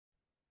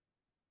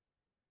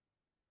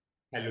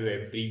Hello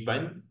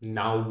everyone.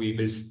 Now we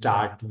will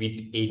start with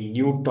a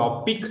new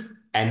topic,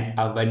 and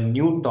our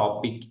new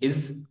topic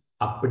is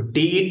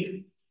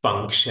update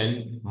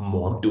function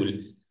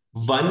module.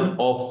 One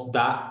of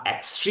the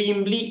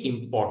extremely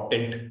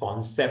important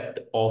concept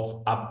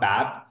of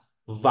ABAP,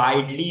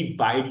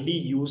 widely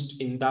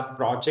used in the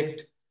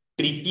project,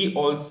 tricky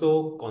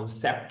also,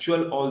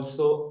 conceptual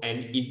also,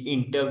 and in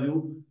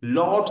interview,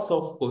 lots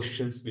of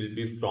questions will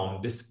be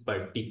from this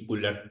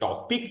particular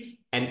topic.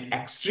 An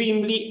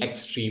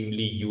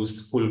extremely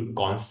useful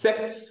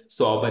concept.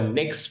 So our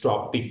next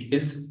topic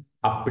is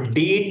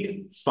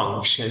update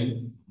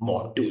function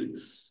module.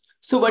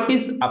 So what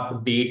is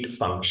update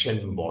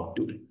function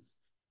module?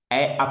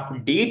 An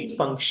update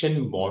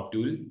function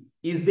module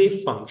is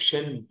a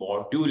function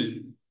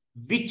module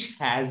which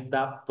has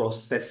the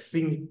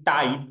processing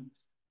type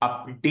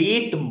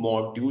update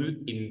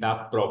module in the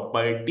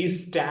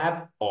properties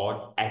tab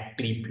or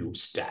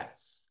attributes tab.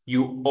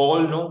 You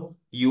all know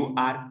you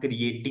are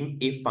creating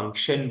a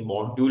function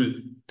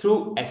module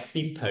through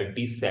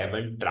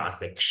SC37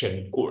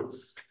 transaction code.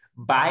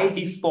 By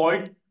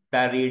default,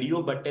 the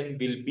radio button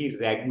will be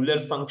regular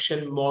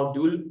function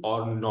module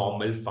or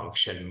normal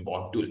function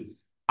module.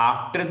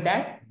 After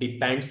that,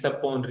 depends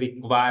upon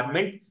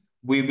requirement,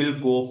 we will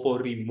go for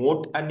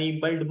remote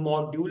enabled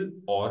module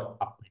or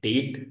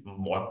update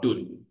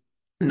module.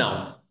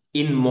 Now,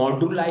 in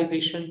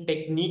modularization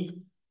technique,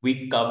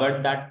 we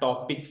covered that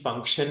topic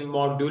function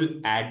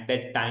module. At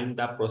that time,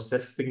 the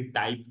processing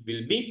type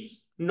will be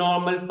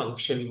normal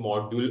function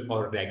module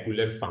or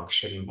regular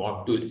function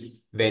module.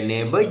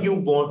 Whenever you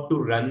want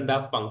to run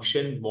the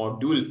function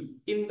module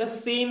in the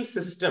same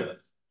system,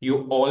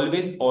 you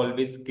always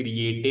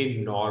create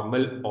a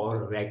normal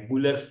or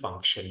regular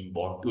function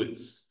module.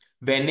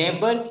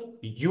 Whenever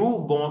you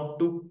want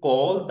to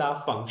call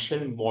the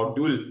function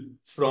module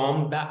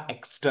from the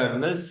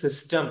external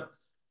system,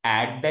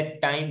 at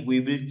that time we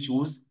will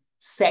choose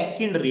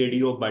second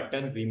radio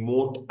button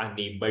remote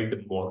enabled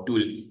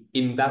module.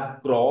 In the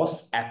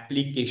cross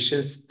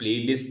applications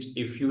playlist,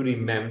 if you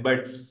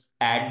remember,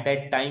 at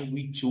that time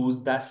we choose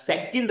the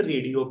second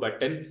radio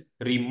button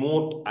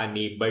remote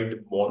enabled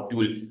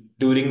module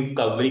during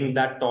covering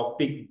the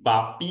topic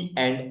BAPI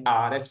and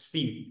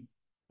RFC.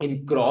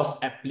 In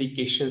cross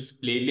applications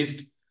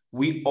playlist,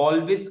 we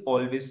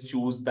always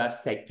choose the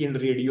second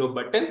radio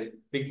button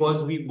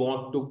because we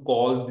want to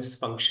call this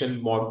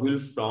function module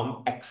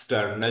from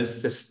external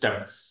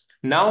system.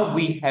 Now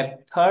we have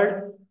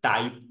third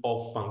type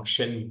of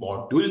function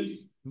module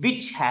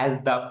which has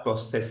the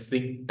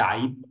processing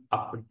type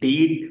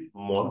update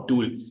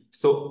module.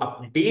 So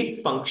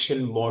update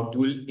function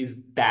module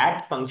is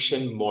that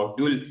function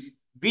module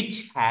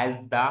which has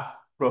the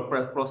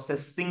proper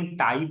processing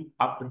type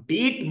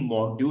update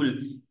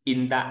module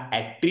in the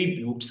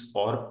attributes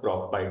or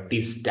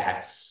properties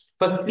tab.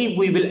 Firstly,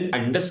 we will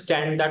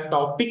understand the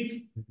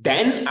topic.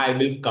 Then I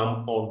will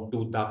come on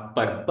to the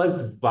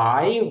purpose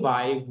why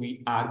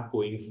we are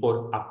going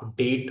for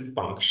update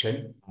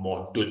function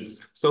module.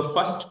 So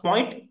first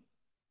point,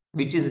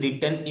 which is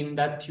written in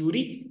the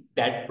theory,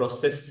 that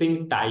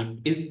processing type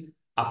is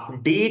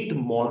update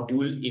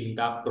module in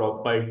the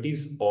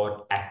properties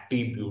or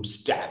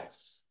attributes tab.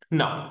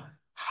 Now,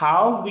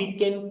 how we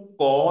can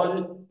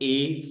call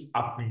a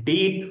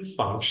update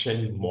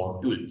function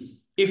module?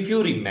 If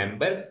you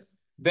remember,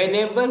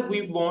 whenever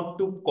we want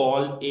to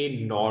call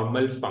a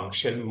normal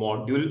function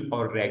module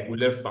or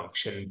regular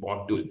function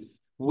module,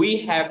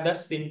 we have the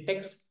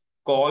syntax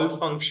call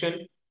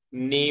function,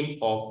 name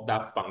of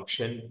the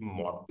function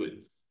module.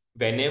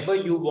 Whenever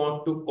you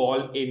want to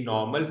call a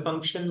normal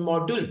function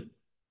module,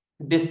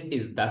 this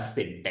is the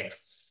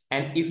syntax.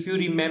 And if you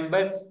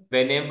remember,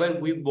 whenever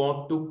we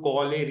want to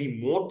call a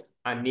remote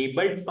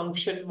enabled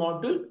function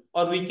module,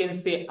 or we can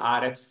say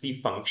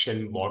RFC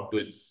function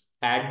module,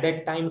 at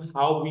that time,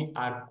 how we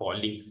are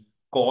calling?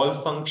 Call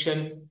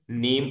function,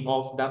 name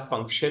of the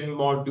function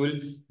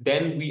module,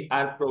 then we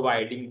are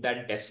providing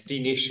the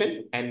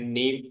destination and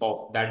name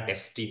of the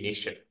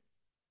destination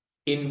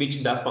in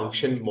which the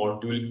function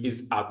module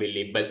is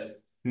available.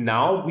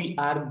 Now we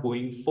are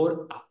going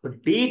for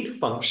update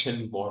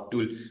function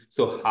module.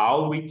 So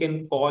how we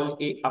can call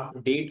a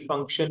update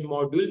function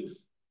module?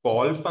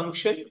 Call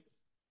function,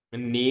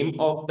 name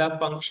of the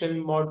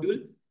function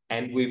module,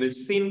 and we will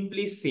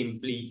simply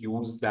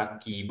use the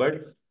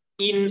keyword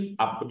in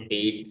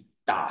update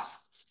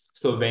task.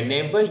 So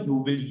whenever you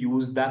will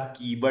use the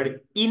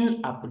keyword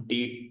in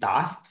update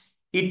task,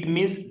 it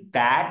means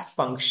that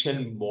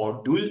function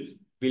module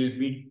will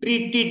be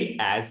treated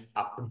as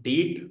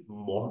update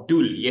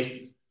module. Yes,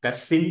 the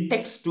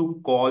syntax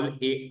to call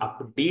a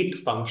update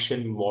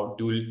function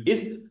module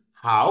is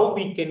how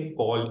we can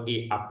call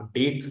a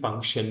update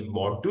function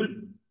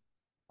module.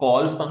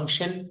 Call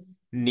function,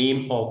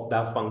 name of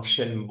the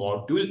function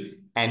module,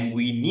 and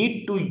we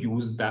need to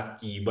use the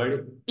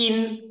keyword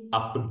in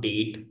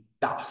update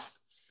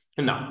task.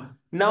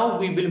 Now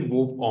we will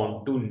move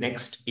on to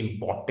next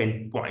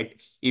important point.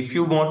 If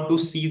you want to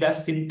see the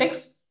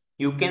syntax,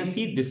 you can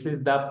see this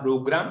is the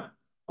program.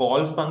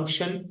 Call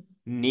function,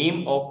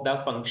 name of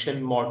the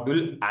function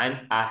module,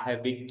 and I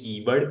have a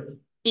keyword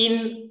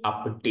in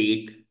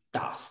update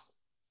task.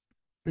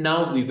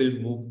 Now we will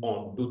move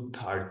on to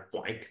third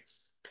point.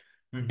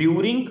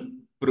 During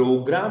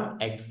program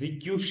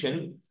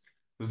execution,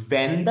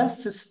 when the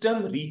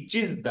system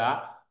reaches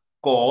the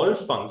call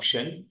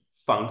function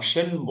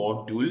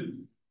module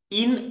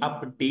in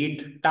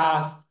update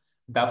task,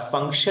 the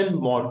function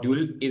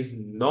module is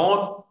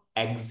not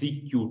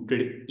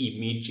executed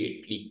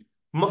immediately.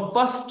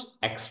 First,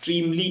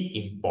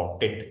 extremely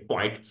important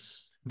point.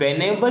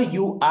 Whenever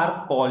you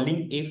are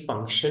calling a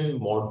function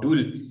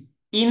module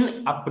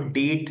in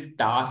update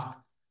task,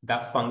 the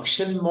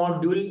function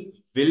module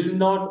will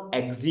not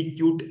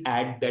execute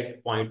at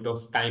that point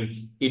of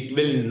time. It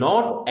will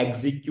not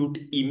execute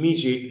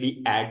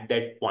immediately at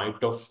that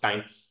point of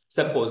time.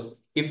 Suppose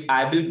if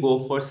I will go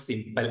for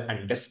simple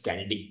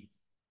understanding,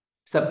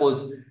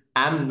 suppose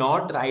I'm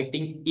not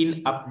writing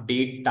in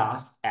update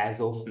task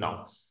as of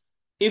now.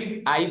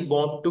 If I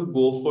want to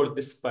go for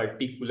this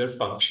particular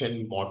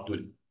function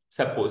module,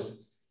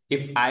 suppose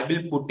if I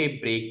will put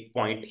a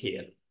breakpoint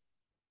here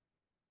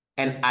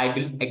and I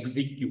will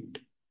execute.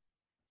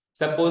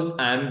 Suppose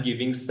I'm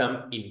giving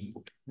some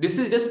input. This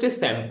is just a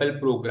sample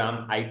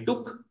program I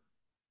took.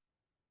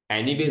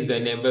 Anyways,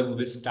 whenever we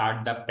will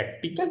start the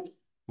practical,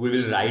 we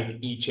will write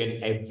each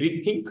and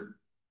everything.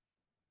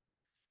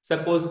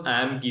 Suppose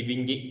I am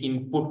giving the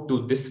input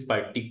to this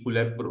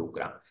particular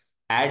program.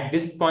 At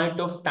this point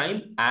of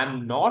time, I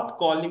am not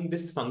calling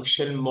this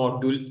function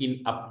module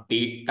in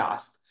update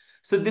task.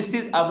 So this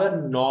is our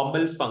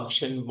normal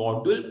function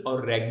module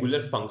or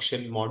regular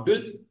function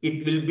module.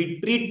 It will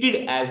be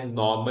treated as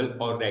normal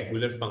or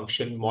regular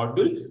function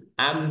module.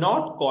 I am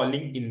not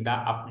calling in the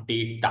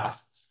update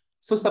task.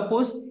 So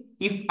suppose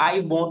if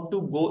I want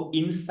to go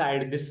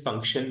inside this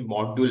function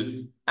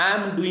module, I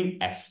am doing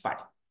F5.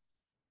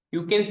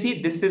 You can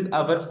see this is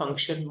our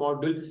function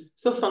module.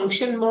 So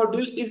function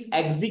module is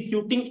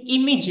executing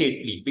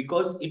immediately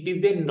because it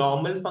is a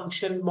normal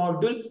function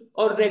module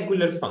or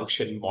regular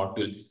function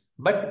module.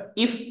 But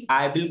if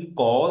I will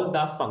call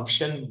the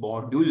function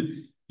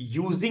module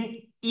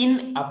using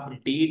in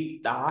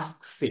update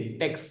task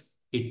syntax,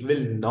 it will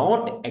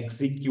not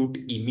execute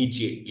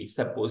immediately.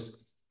 Suppose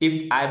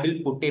if I will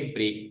put a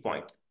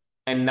breakpoint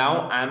and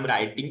now I am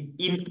writing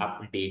in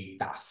update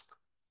task.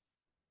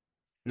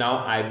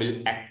 Now I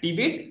will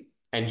activate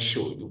and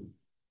show you.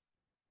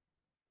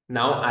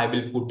 Now I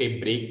will put a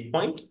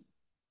breakpoint.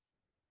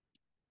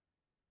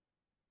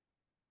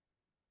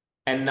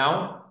 And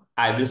now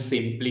I will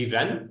simply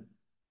run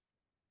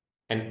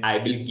and I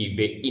will give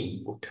a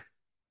input.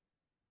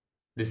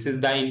 This is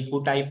the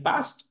input I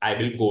passed. I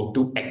will go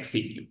to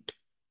execute.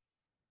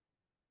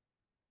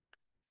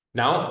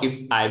 Now if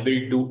I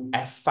will do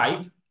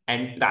F5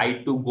 and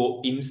try to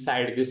go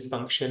inside this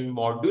function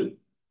module,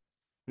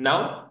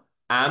 now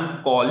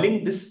I'm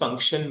calling this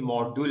function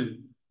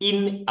module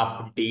in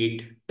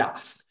update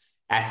task.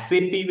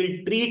 SAP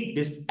will treat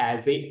this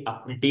as a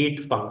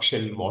update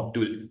function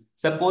module.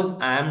 Suppose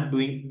I am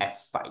doing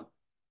F5.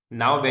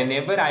 Now,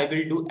 whenever I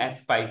will do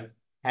F5,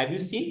 have you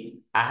seen?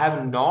 I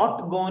have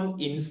not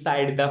gone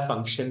inside the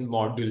function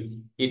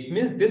module. It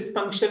means this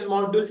function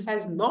module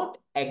has not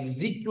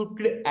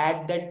executed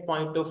at that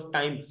point of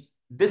time.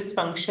 This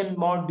function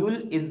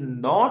module is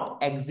not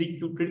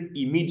executed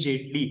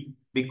immediately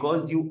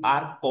because you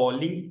are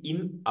calling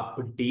in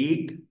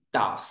update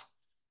task.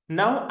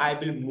 Now I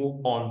will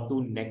move on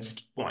to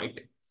next point.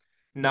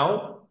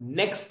 Now,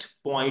 next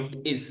point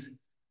is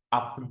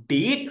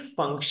update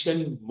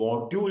function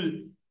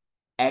module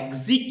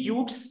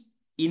executes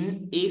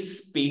in a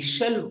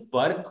special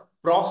work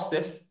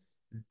process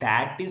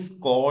that is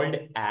called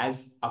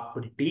as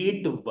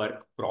update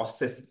work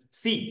process.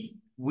 See,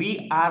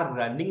 we are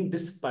running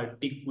this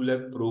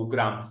particular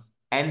program,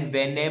 and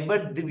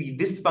whenever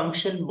this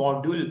function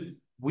module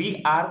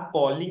we are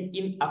calling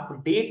in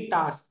update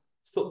task,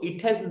 so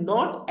it has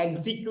not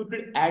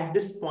executed at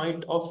this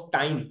point of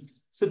time.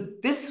 So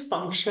this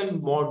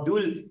function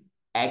module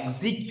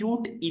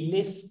execute in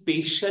a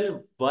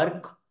special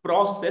work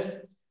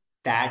process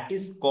that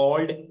is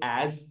called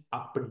as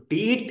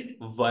update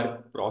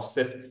work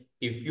process.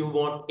 If you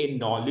want a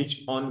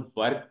knowledge on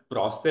work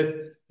process,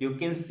 you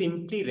can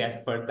simply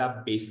refer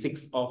the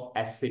basics of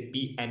SAP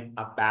and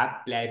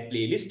ABAP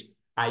playlist.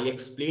 I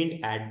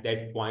explained at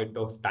that point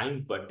of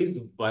time what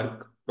is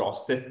work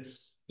process.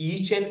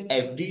 Each and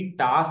every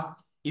task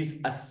is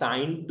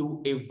assigned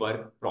to a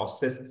work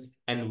process,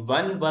 and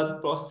one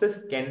work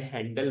process can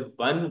handle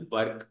one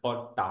work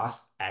or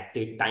task at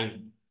a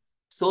time.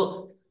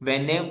 So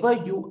whenever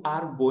you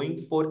are going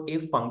for a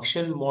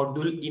function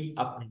module in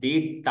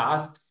update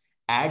task,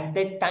 at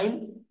that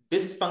time,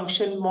 this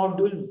function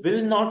module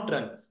will not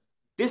run.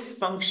 This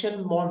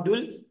function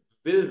module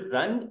will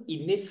run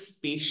in a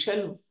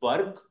special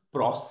work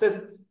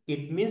process.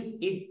 It means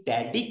a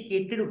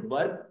dedicated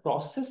work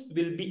process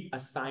will be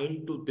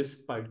assigned to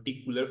this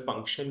particular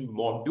function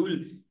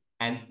module,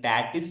 and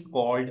that is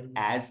called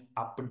as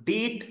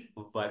update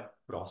work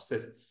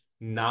process.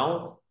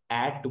 Now,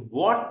 at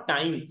what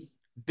time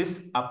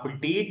This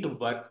update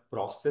work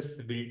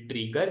process will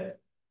trigger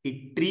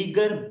it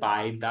triggered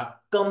by the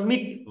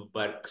commit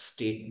work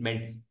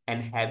statement.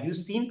 And have you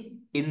seen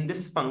in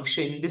this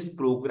function, in this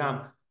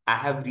program, I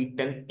have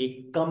written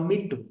a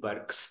commit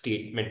work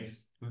statement.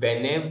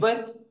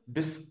 Whenever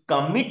this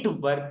commit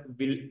work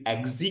will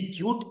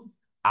execute,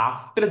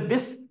 after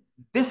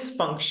this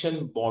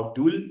function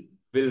module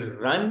will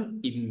run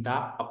in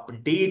the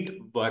update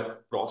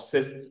work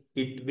process.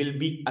 It will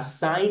be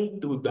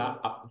assigned to the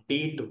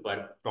update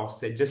work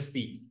process. Just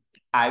see,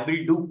 I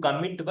will do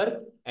commit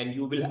work and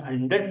you will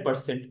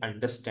 100%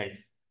 understand.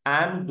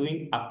 I'm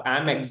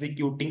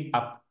executing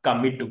up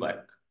commit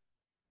work.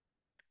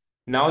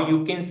 Now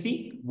you can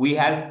see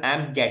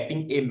I'm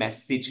getting a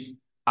message.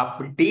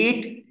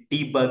 Update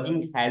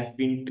debugging has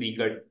been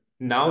triggered.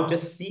 Now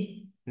just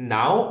see,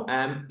 now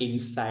I'm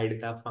inside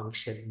the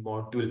function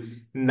module.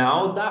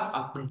 Now the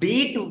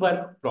update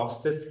work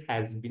process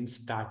has been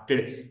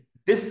started.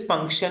 This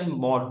function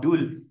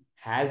module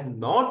has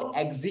not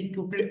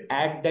executed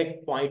at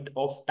that point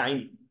of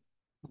time.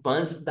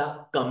 Once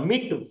the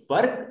commit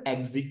work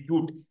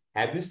execute,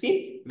 have you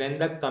seen when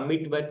the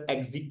commit work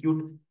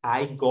execute,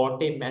 I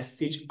got a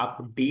message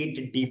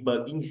update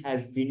debugging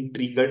has been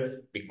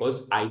triggered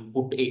because I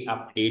put a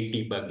update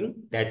debugging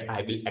that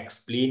I will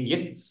explain.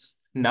 Yes,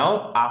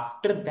 now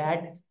after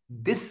that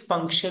this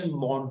function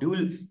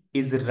module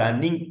is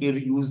running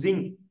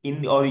using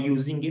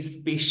a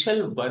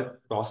special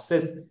work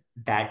process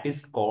that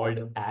is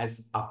called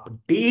as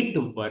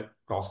update work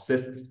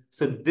process.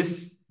 So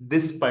this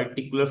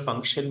particular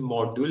function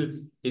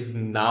module is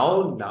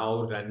now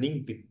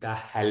running with the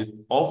help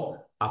of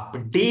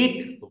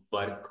update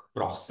work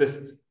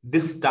process.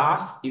 This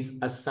task is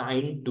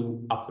assigned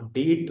to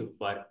update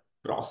work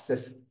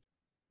process.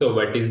 So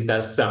what is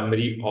the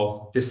summary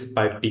of this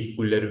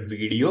particular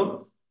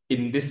video?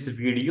 In this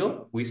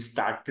video, we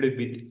started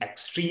with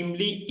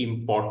extremely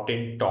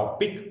important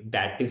topic,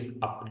 that is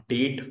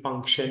update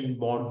function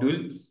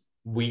module.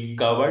 We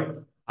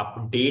covered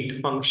update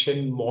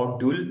function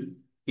module.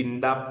 In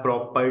the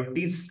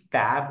properties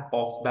tab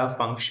of the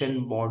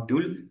function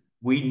module,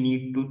 we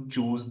need to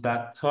choose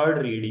the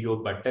third radio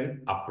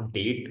button,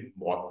 update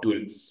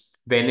module.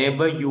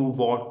 Whenever you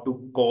want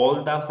to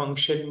call the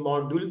function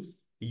module,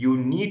 you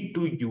need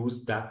to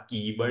use the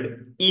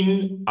keyword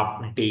in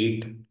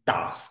update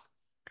task.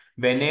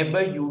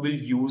 Whenever you will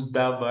use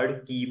the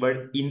word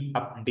keyword in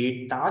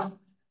update task,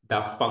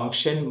 the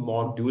function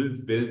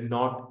module will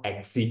not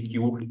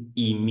execute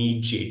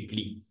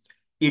immediately.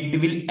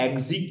 It will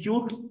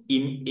execute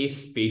in a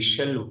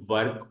special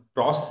work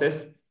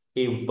process.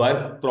 A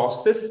work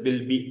process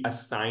will be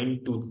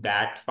assigned to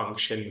that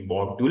function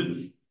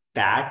module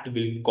that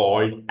will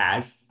called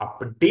as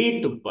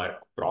update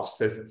work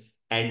process.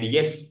 And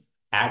yes,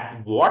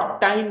 at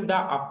what time the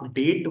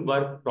update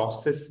work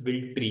process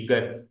will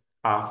trigger?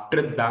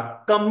 After the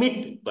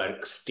commit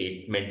work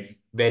statement.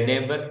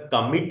 Whenever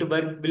commit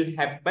work will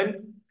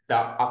happen,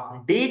 the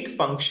update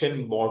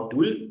function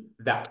module,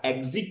 the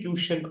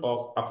execution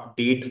of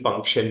update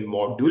function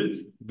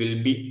module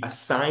will be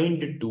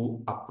assigned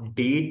to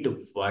update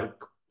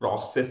work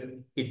process.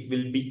 It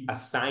will be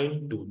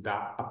assigned to the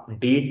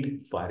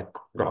update work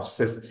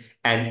process.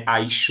 And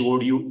I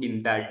showed you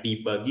in the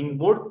debugging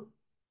mode,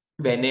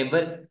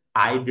 whenever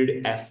I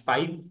did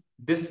F5,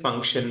 this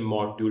function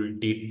module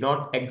did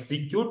not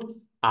execute.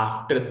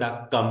 After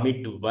the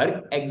commit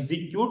work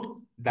execute,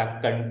 the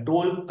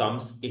control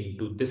comes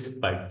into this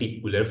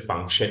particular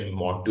function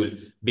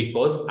module.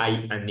 Because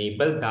I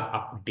enable the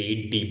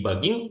update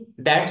debugging,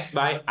 that's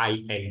why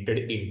I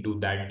entered into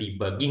the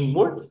debugging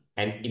mode.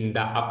 And in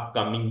the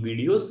upcoming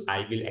videos,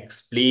 I will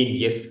explain,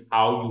 yes,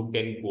 how you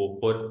can go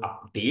for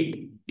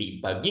update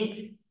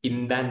debugging.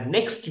 In the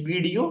next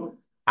video,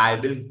 I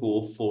will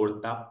go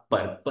for the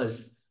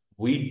purpose.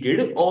 We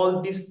did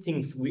all these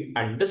things. We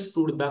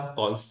understood the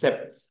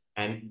concept.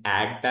 And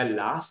at the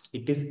last,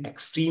 it is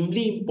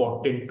extremely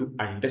important to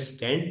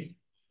understand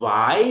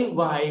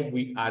why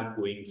we are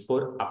going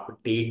for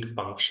update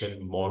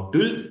function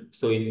module.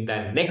 So in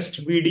the next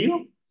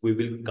video, we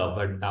will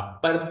cover the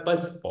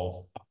purpose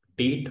of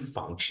update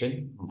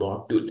function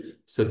module.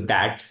 So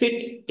that's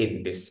it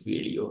in this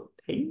video.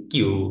 Thank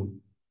you.